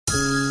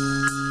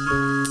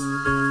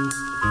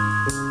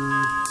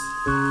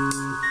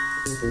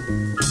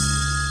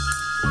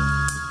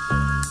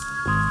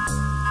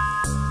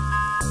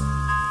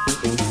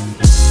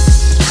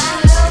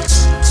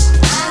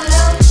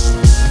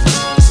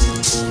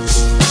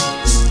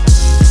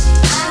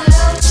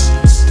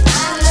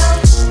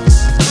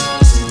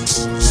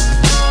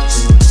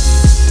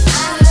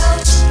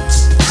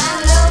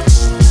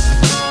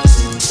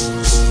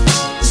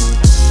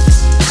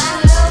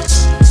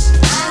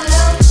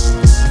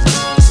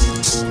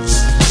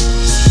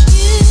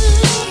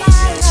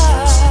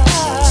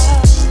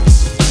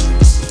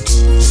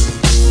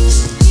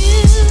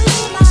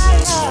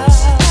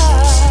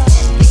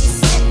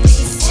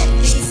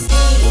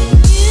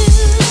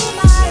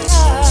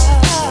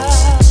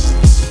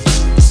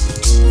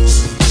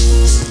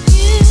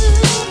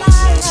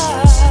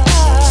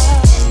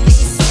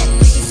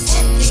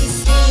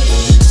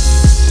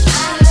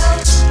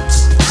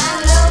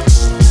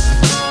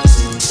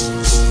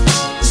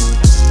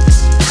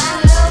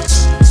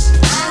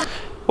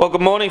Well,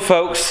 good morning,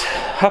 folks.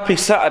 Happy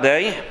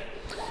Saturday.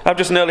 I've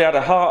just nearly had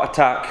a heart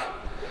attack.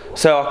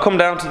 So I come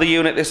down to the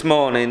unit this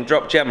morning,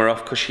 drop Gemma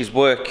off because she's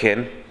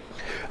working,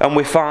 and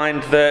we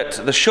find that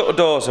the shutter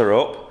doors are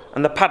up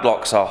and the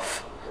padlock's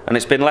off, and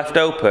it's been left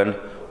open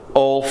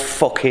all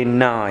fucking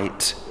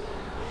night.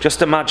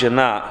 Just imagine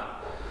that.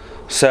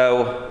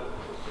 So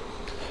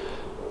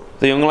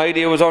the young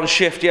lady who was on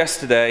shift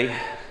yesterday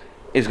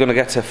is going to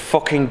get a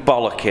fucking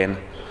bollocking,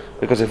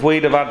 because if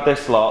we'd have had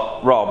this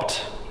lot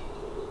robbed,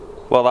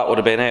 well, that would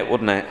have been it,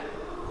 wouldn't it?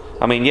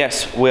 I mean,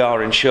 yes, we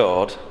are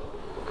insured,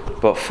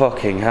 but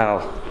fucking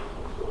hell,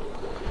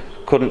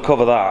 couldn't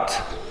cover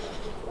that.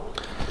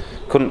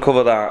 Couldn't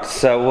cover that.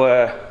 So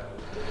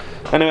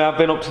anyway, I've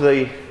been up to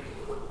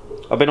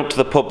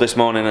the pub this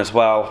morning as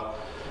well.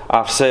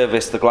 I've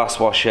serviced the glass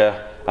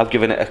washer. I've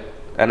given it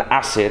an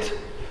acid,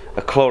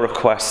 a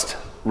Chloroquest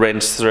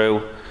rinse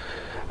through,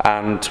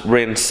 and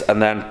rinse,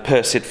 and then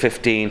Persid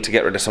 15 to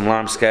get rid of some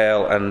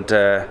limescale,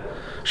 and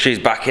she's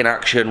back in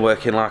action,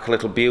 working like a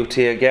little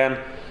beauty again.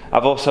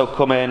 I've also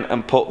come in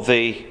and put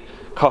the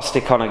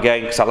caustic on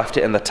again because I left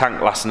it in the tank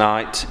last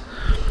night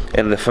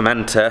in the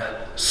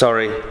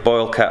fermenter,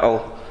 boil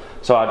kettle.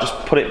 So I just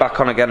put it back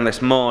on again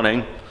this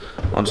morning.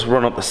 I'll just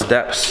run up the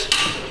steps,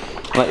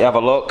 let you have a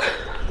look.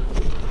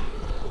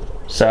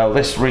 So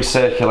this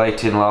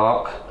recirculating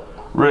lock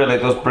really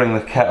does bring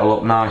the kettle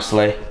up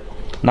nicely,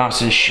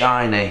 nice and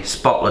shiny,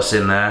 spotless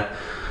in there.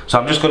 So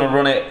I'm just going to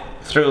run it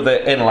through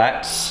the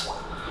inlets.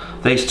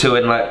 These two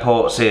inlet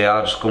ports here,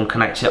 I'll just go and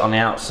connect it on the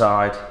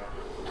outside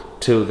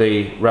to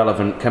the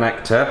relevant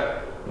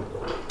connector,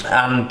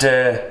 and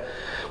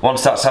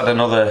once that's had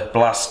another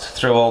blast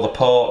through all the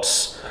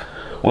ports,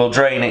 we'll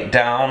drain it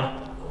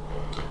down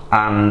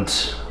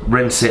and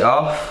rinse it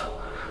off,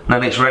 and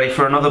then it's ready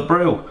for another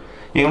brew.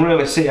 You can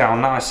really see how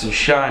nice and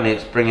shiny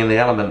it's bringing the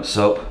elements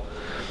up,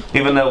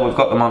 even though we've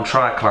got them on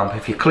tri-clamp.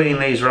 If you clean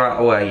these right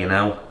away, you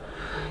know,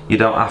 you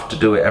don't have to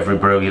do it every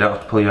brew, you don't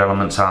have to pull your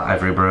elements out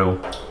every brew.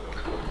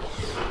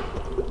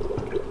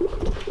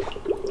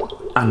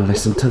 And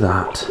listen to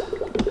that.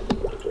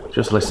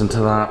 Just listen to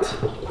that.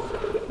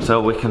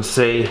 So we can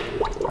see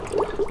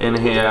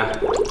in here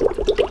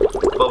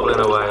bubbling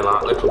away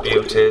like little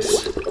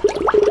beauties.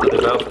 Are they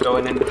both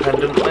going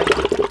independently?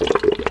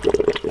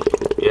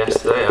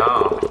 Yes, they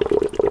are.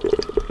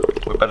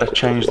 We better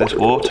change this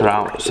water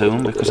out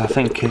soon because I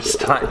think it's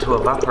starting to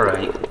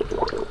evaporate.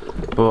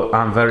 But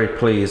I'm very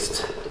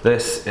pleased.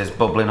 This is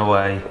bubbling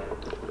away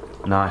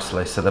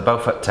nicely. So they're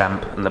both at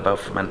temp and they're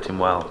both fermenting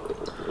well.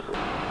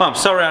 Well, I'm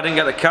sorry I didn't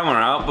get the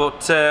camera out,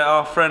 but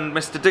our friend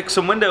Mr.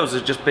 Dixon Windows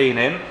has just been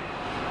in,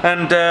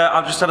 and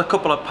I've just had a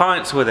couple of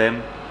pints with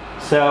him,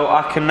 so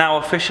I can now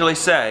officially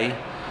say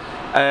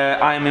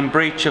I am in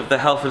breach of the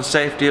Health and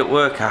Safety at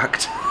Work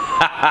Act.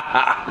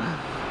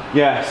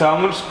 Yeah, so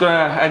I'm just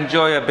going to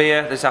enjoy a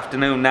beer this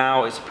afternoon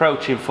now. It's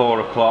approaching 4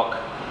 o'clock.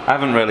 I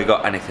haven't really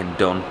got anything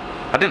done.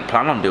 I didn't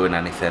plan on doing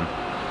anything.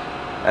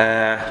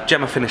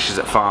 Gemma finishes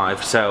at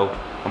 5, so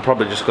I'm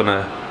probably just going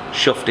to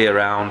shufty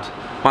around.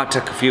 Might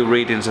take a few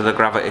readings of the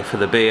gravity for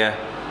the beer,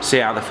 see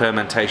how the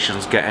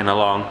fermentation's getting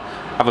along,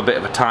 have a bit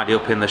of a tidy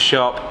up in the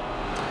shop.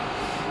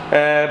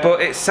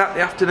 But it's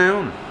Saturday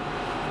afternoon.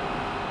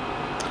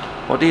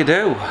 What do you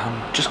do?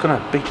 I'm just going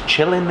to be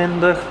chilling in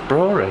the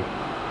brewery.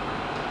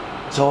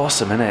 It's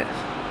awesome, isn't it?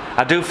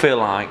 I do feel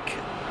like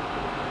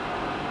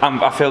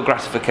I feel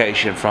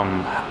gratification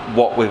from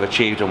what we've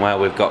achieved and where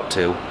we've got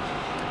to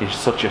in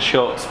such a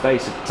short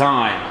space of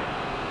time.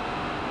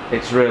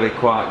 It's really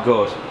quite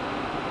good.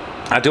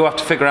 I do have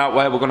to figure out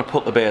where we're going to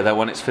put the beer though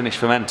when it's finished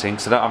fermenting,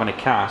 because I don't have any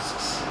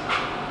casks.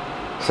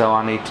 So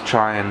I need to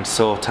try and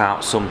sort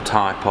out some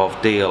type of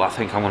deal. I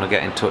think I'm going to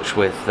get in touch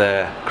with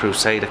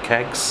Crusader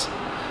Kegs.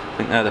 I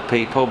think they're the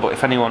people, but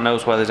if anyone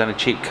knows where there's any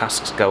cheap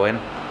casks going,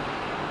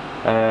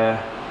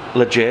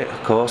 legit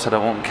of course, I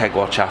don't want Keg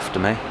Watch after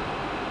me,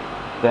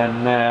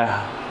 then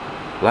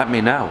let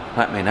me know,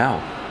 let me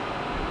know.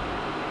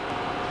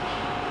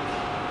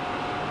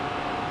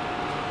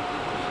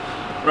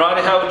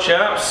 Righty-ho,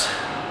 chaps.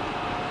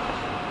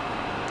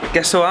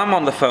 Guess who I'm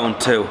on the phone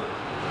to?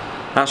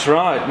 That's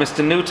right,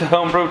 Mr. New to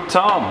Homebrew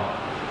Tom.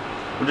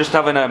 We're just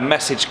having a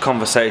message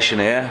conversation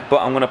here,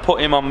 but I'm going to put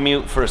him on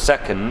mute for a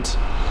second,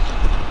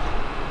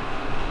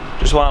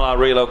 just while I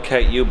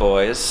relocate you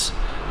boys,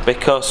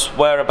 because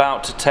we're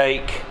about to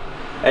take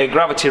a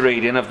gravity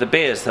reading of the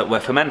beers that we're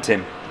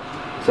fermenting.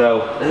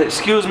 So,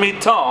 excuse me,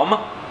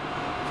 Tom,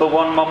 for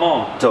one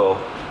momento.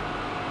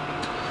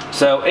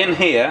 So in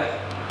here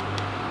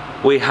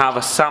we have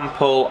a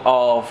sample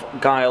of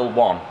Guile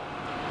 1.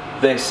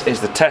 This is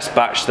the test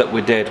batch that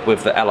we did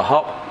with the Ella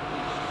hop.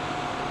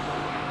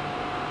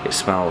 It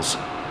smells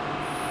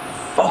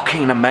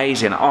fucking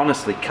amazing. I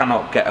honestly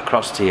cannot get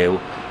across to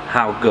you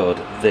how good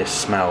this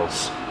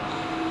smells.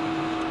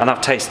 And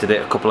I've tasted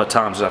it a couple of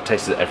times, and I've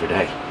tasted it every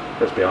day,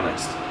 let's be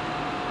honest.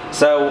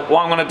 So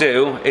what I'm going to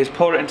do is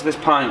pour it into this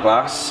pint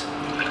glass.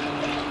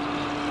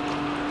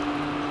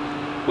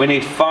 We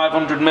need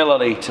 500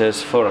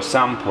 millilitres for a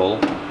sample.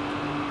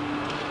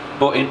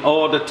 but in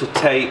order to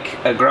take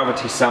a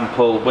gravity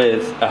sample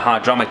with a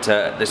hydrometer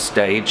at this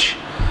stage,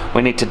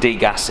 we need to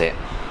degas it.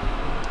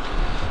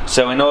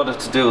 So in order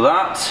to do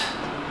that,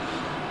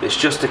 it's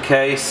just a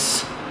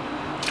case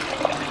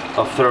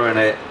of throwing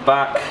it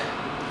back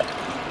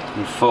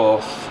and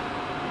forth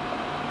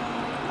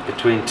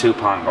between 2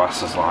 pint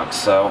glasses like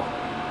so.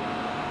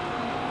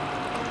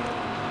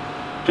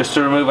 Just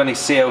to remove any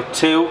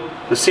CO2.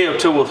 The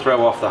CO2 will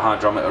throw off the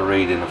hydrometer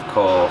reading, of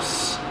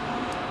course,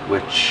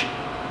 which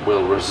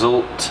will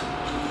result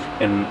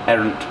in an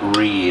errant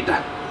read.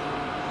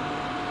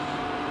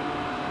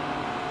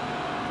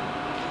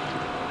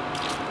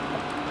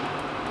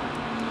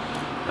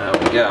 There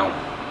we go.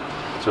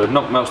 So we've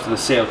knocked most of the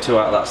CO2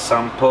 out of that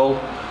sample.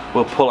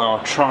 We'll pull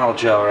our trial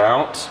jar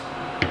out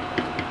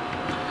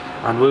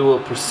and we will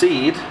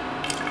proceed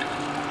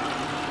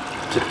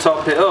to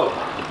top it up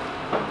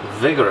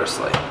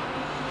vigorously.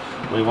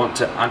 We want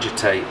to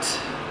agitate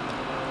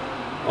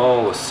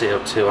all the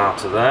CO2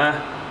 out of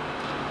there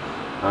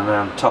and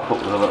then top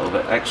up with a little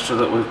bit extra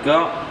that we've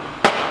got.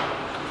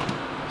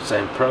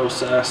 Same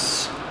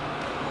process,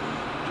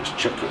 just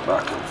chuck it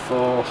back and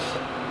forth.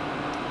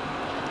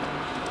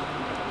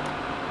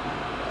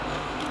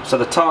 So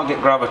the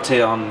target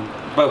gravity on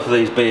both of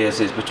these beers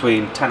is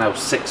between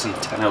 1006 and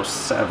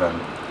 1007.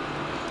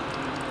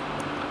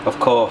 Of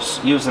course,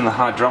 using the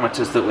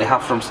hydrometers that we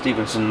have from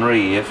Stevenson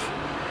Reeve,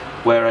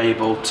 we're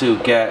able to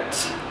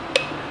get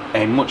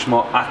a much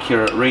more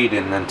accurate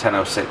reading than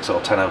 1006 or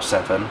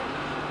 1007.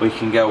 We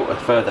can go a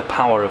further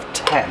power of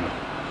 10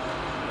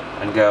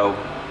 and go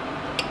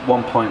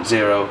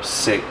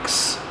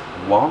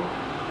 1.061,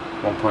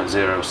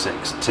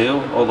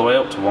 1.062, all the way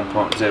up to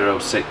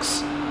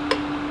 1.06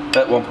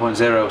 at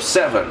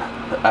 1.07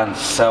 and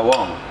so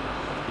on.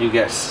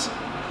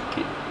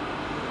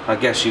 I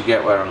guess you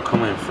get where I'm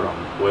coming from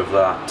with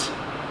that.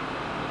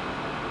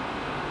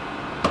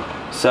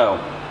 So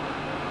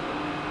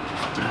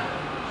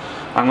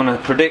I'm going to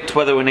predict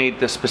whether we need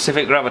the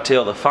specific gravity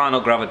or the final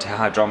gravity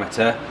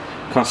hydrometer.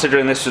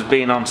 Considering this has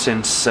been on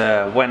since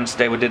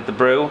Wednesday we did the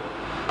brew,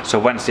 so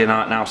Wednesday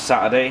night, now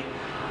Saturday,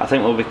 I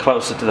think we'll be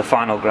closer to the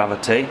final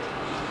gravity.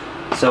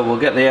 So we'll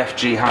get the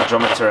FG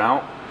hydrometer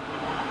out.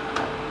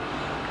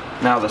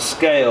 Now the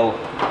scale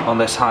on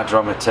this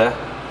hydrometer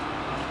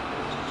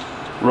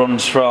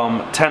runs from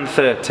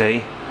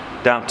 1030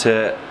 down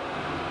to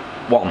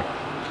 1,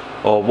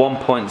 or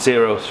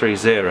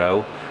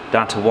 1.030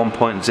 down to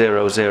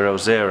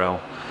 1.000. I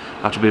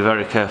have to be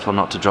very careful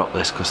not to drop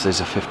this because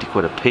these are 50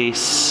 quid a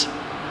piece.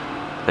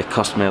 They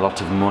cost me a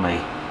lot of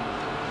money.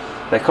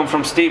 They come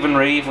from Stephen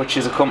Reeve, which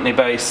is a company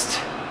based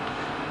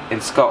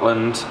in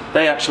Scotland.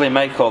 They actually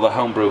make all the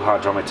homebrew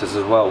hydrometers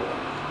as well,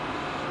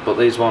 but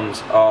these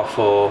ones are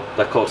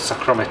they're called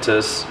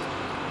sacrometers,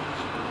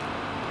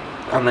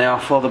 and they are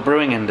for the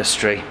brewing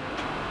industry.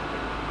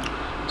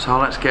 So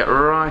let's get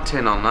right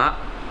in on that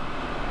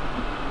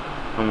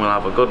and we'll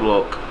have a good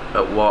look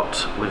at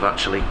what we've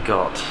actually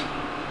got.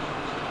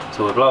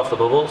 So we blow off the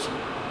bubbles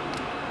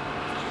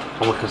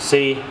and we can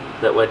see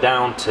that we're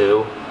down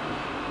to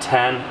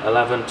 10,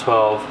 11,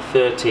 12,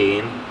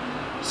 13.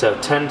 So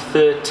 10,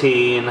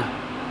 13,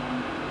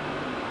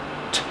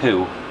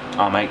 2,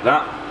 I'll make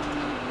that.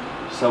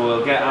 So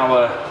we'll get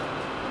our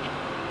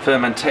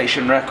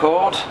fermentation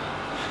record,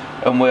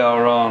 and we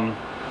are on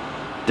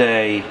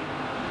day,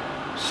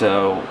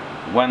 so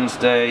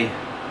Wednesday,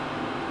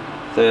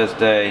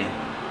 Thursday,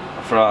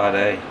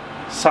 Friday,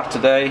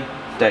 Saturday,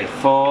 day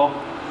 4.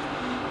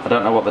 I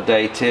don't know what the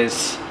date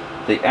is.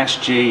 The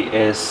SG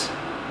is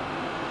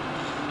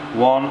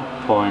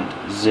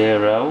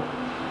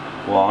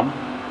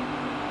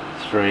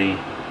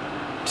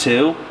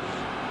 1.0132.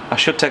 I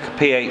should take a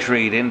pH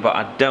reading, but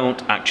I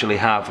don't actually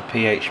have a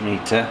pH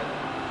meter.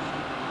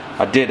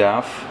 I did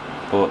have,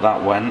 but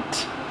that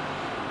went.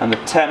 And the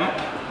temp,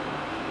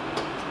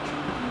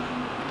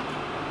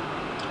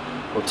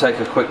 we'll take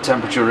a quick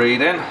temperature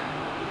reading,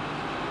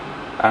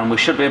 and we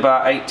should be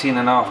about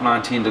 18.5,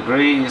 19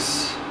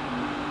 degrees.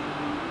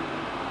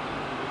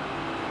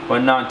 We're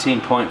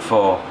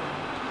 19.4.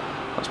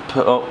 Let's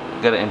put up,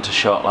 get it into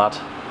shot, lad.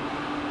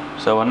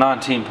 So we're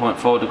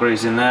 19.4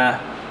 degrees in there.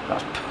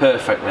 That's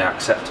perfectly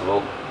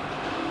acceptable.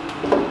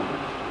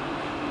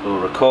 We'll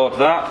record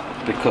that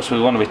because we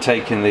want to be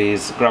taking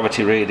these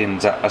gravity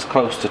readings at as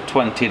close to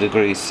 20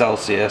 degrees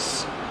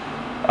Celsius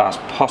as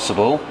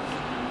possible.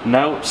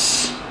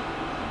 Notes,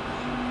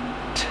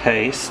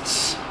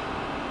 tastes,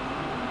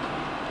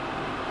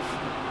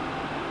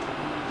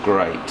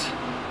 great.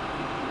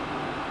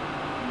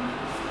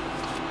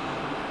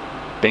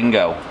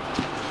 Bingo.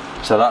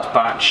 So that's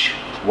batch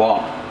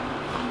 1.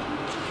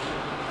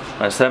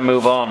 Let's then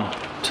move on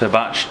to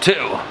batch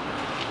 2.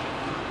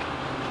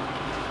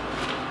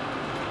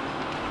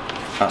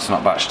 That's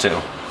not batch 2.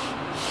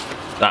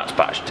 That's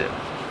batch 2.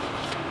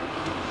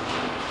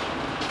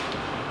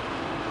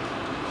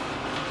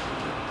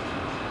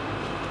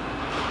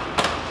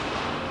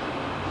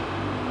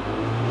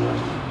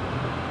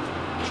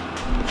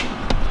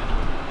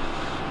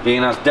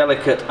 Being as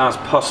delicate as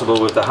possible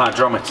with the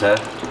hydrometer,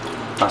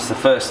 That's the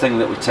first thing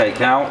that we take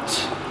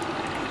out.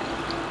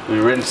 We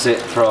rinse it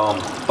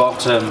from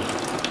bottom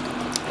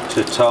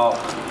to top,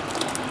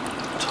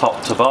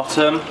 top to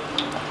bottom,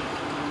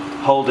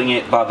 holding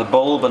it by the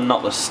bulb and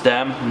not the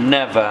stem,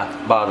 never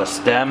by the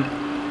stem.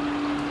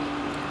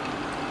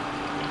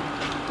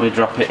 We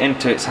drop it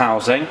into its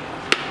housing,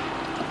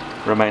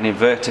 remaining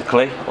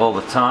vertically all the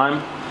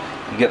time.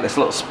 You get this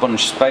little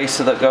sponge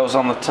spacer that goes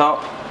on the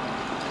top,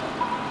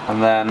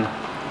 and then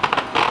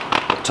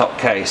the top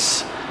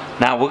case.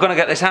 Now we're going to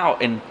get this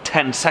out in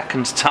 10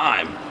 seconds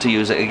time to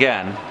use it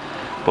again,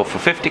 but for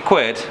 50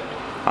 quid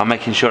I'm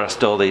making sure I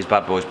store these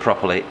bad boys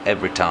properly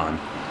every time.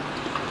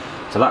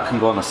 So that can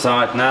go on the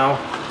side now.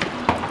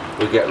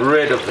 We get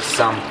rid of the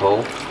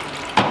sample.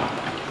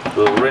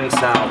 We'll rinse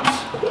out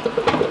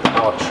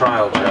our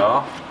trial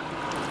jar,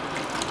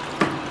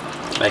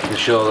 making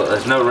sure that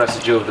there's no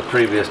residue of the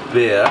previous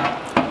beer.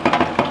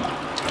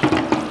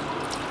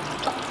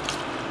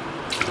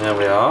 There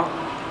we are.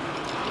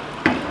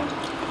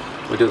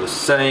 We do the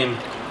same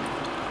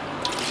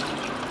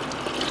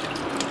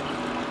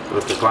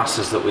with the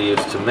glasses that we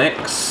used to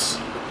mix.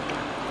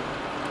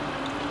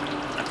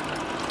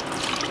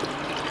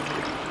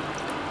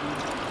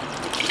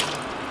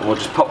 And we'll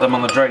just pop them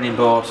on the draining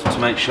board to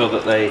make sure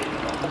that they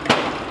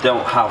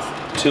don't have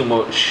too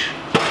much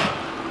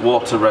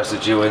water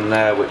residue in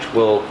there, which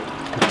will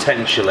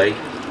potentially,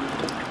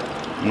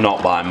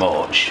 not by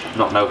much,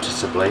 not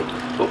noticeably,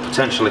 but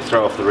potentially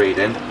throw off the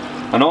reading.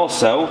 And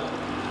also,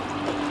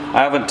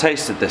 I haven't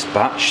tasted this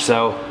batch,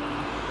 so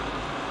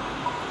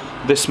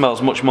this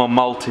smells much more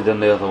malty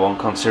than the other one,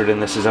 considering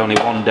this is only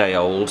 1 day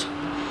old.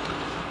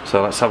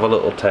 So let's have a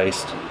little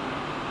taste.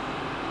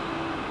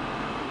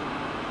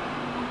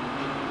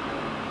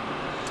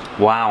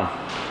 Wow,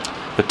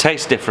 the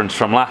taste difference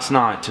from last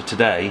night to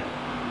today,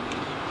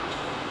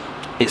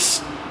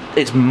 it's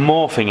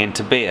morphing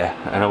into beer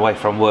and away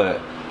from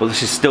wort, but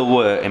this is still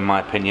wort in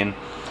my opinion.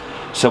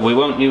 So we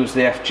won't use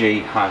the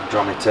FG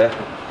hydrometer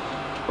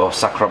or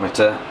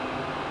sacrometer.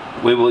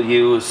 We will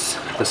use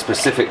the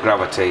specific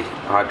gravity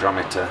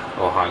hydrometer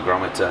or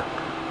hygrometer,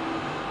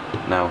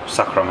 no,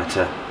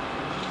 sacrometer,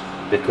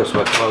 because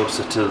we're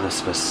closer to the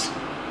specific,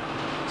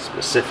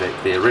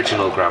 the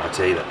original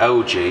gravity, the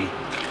OG,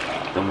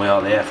 than we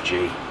are the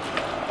FG.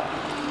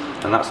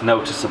 And that's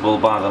noticeable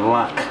by the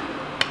lack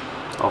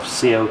of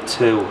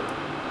CO2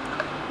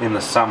 in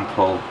the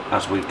sample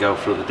as we go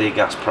through the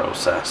degas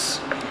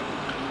process.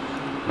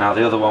 Now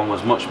the other one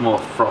was much more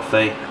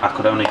frothy. I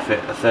could only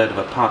fit 2/3 of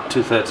a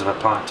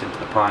pint into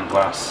the pint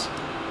glass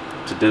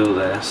to do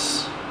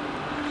this,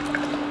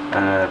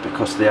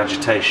 because the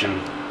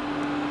agitation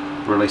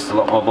released a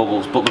lot more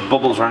bubbles, but the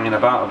bubbles were hanging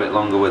about a bit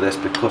longer with this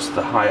because of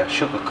the higher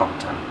sugar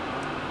content.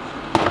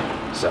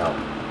 So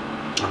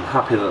I'm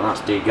happy that that's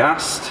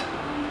degassed.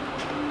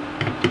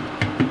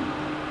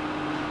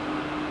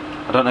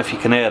 I don't know if you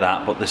can hear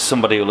that, but there's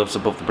somebody who lives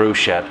above the brew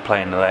shed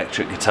playing an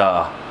electric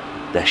guitar.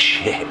 They're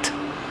shit.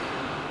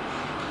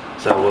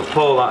 So we'll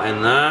pour that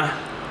in there.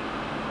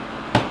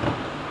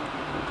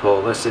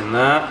 Pour this in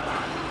there.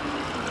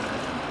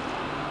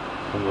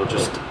 And we'll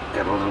just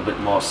get a little bit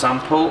more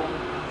sample.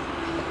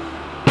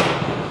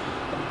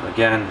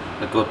 Again,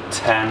 a good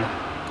 10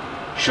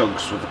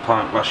 chugs with the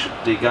pint glass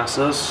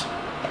degassers.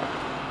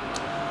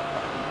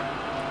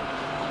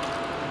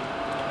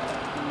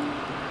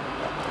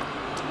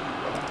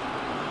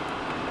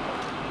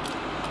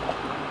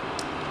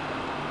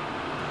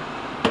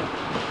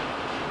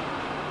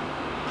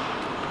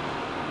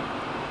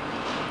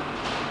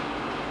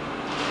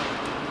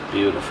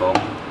 Beautiful.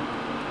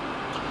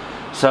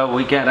 So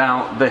we get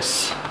out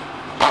this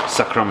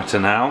sacrometer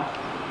now.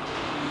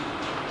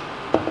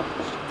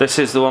 This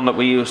is the one that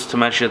we used to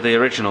measure the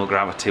original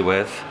gravity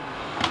with.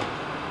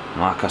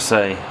 Like I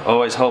say,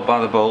 always hold by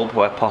the bulb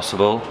where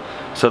possible.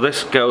 So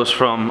this goes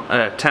from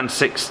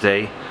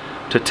 1060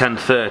 to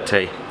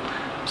 1030.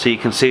 So you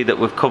can see that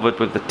we've covered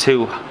with the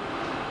two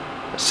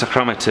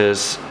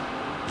sacrometers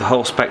the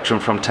whole spectrum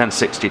from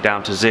 1060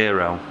 down to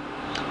 0.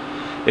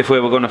 If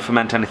we were going to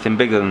ferment anything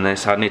bigger than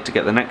this, I'd need to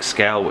get the next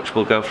scale, which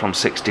will go from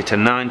 60 to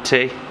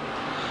 90,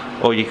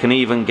 or you can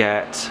even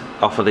get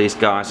off of these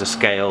guys a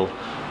scale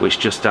which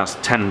just has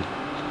 10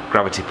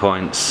 gravity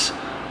points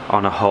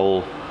on a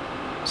whole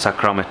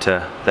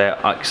sacrometer. They're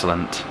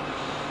excellent.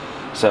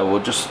 So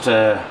we'll just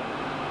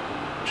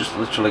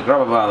literally grab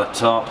her by the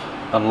top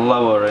and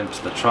lower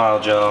into the trial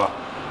jar,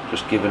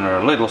 just giving her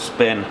a little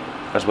spin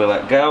as we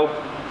let go.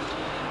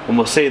 And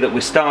we'll see that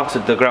we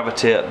started the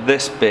gravity at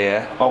this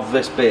beer,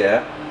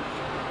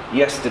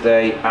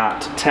 yesterday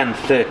at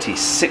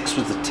 1036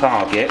 was the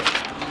target,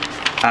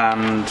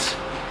 and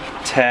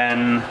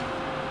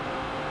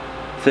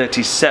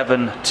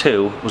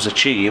 1037.2 was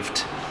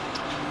achieved.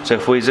 So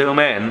if we zoom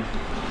in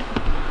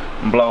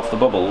and blow off the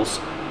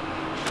bubbles,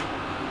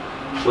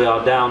 we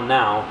are down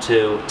now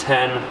to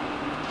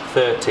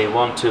 1030,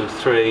 1, 2,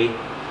 3,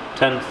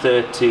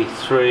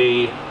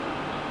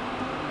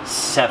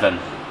 1033.7.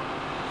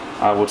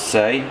 I would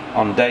say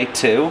on day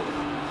 2,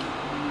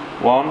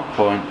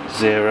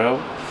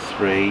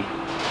 1.03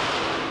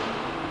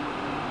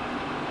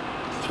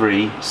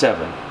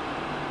 10.33.7.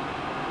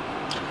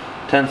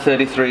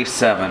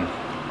 10.33.7.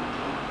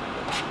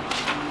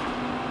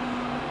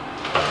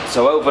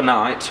 So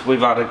overnight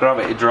we've had a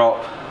gravity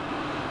drop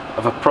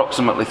of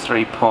approximately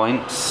 3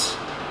 points.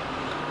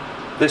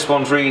 This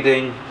one's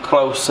reading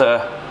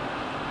closer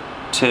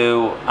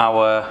to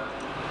our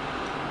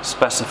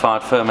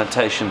specified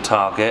fermentation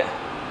target.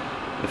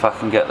 If I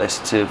can get this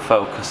to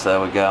focus, there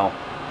we go.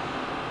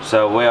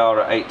 So we are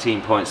at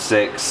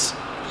 18.6.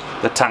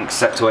 The tank's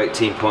set to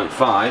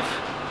 18.5,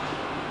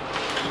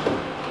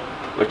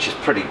 which is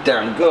pretty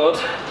damn good.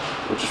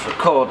 We'll just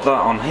record that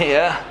on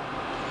here.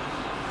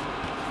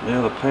 The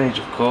other page,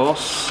 of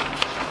course,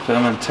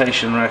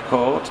 fermentation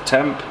record,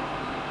 temp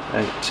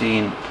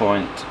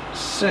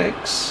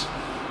 18.6.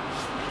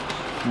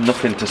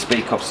 Nothing to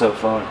speak of so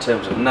far in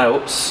terms of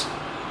notes.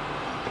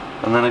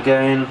 And then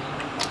again,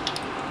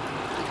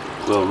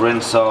 we'll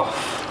rinse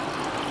off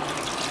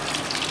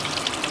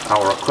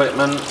our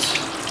equipment,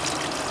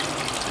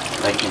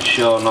 making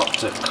sure not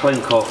to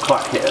clink or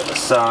clack it at the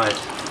side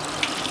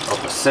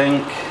of the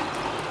sink,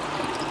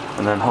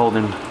 and then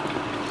holding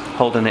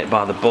it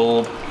by the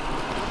bulb.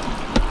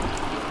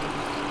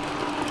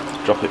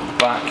 Drop it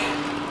back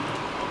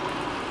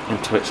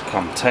into its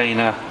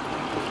container,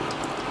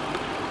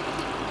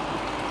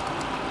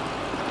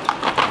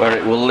 where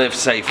it will live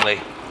safely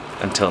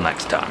until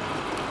next time.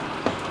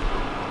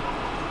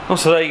 Well,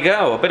 so there you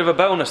go, a bit of a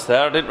bonus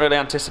there. I didn't really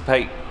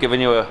anticipate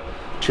giving you a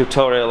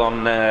tutorial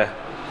on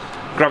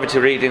gravity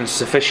readings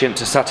sufficient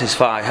to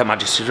satisfy Her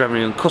Majesty's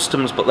Revenue and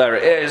Customs, but there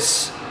it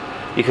is.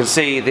 You can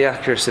see the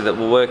accuracy that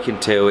we're working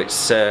to.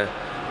 It's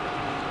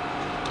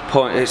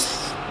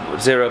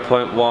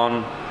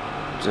 0.1,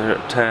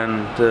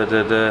 10,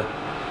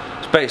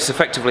 It's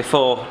effectively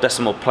 4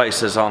 decimal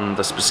places on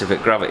the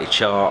specific gravity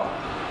chart,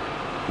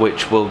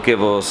 which will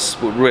give us,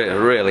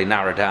 really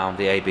narrow down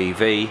the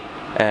ABV.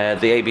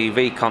 The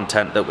ABV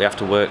content that we have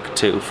to work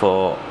to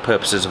for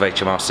purposes of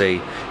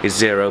HMRC is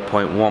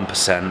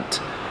 0.1%.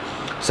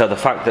 So the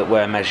fact that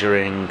we're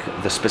measuring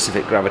the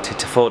specific gravity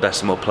to 4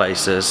 decimal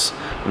places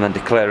and then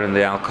declaring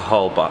the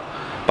alcohol by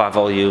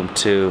volume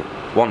to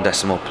 1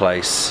 decimal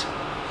place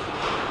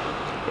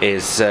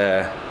is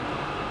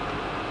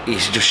it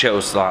just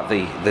shows like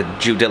the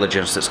due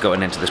diligence that's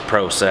going into this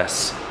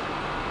process.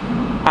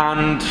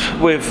 And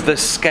with the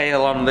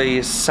scale on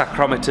these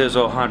sacchrometers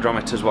or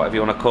hydrometers, whatever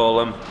you want to call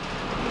them,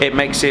 it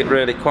makes it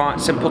really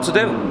quite simple to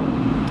do.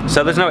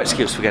 So there's no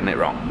excuse for getting it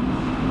wrong.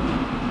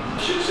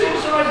 You should see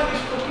the size of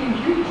this fucking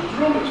huge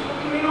drum, it's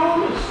fucking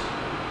enormous.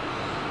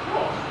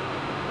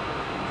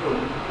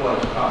 What?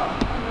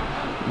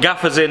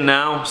 Gaffer's in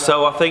now,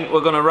 so I think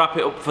we're going to wrap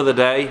it up for the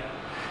day.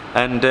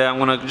 And I'm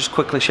going to just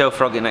quickly show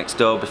Froggy next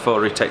door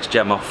before he takes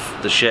Jem off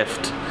the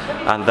shift.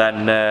 And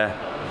then,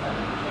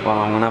 well,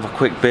 I'm going to have a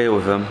quick beer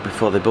with them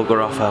before they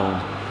bugger off home.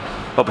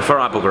 Well, before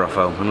I bugger off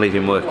home and leave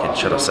him working,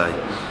 should I say.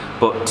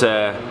 But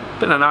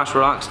been a nice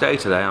relaxed day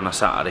today on a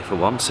Saturday for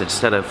once,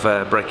 instead of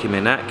breaking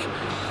my neck.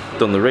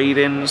 Done the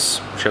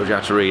readings, showed you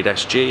how to read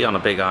SG on a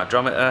big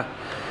hydrometer,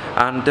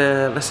 and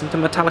listened to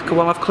Metallica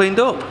while I've cleaned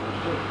up.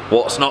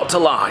 What's not to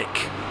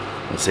like?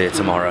 I'll see you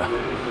tomorrow.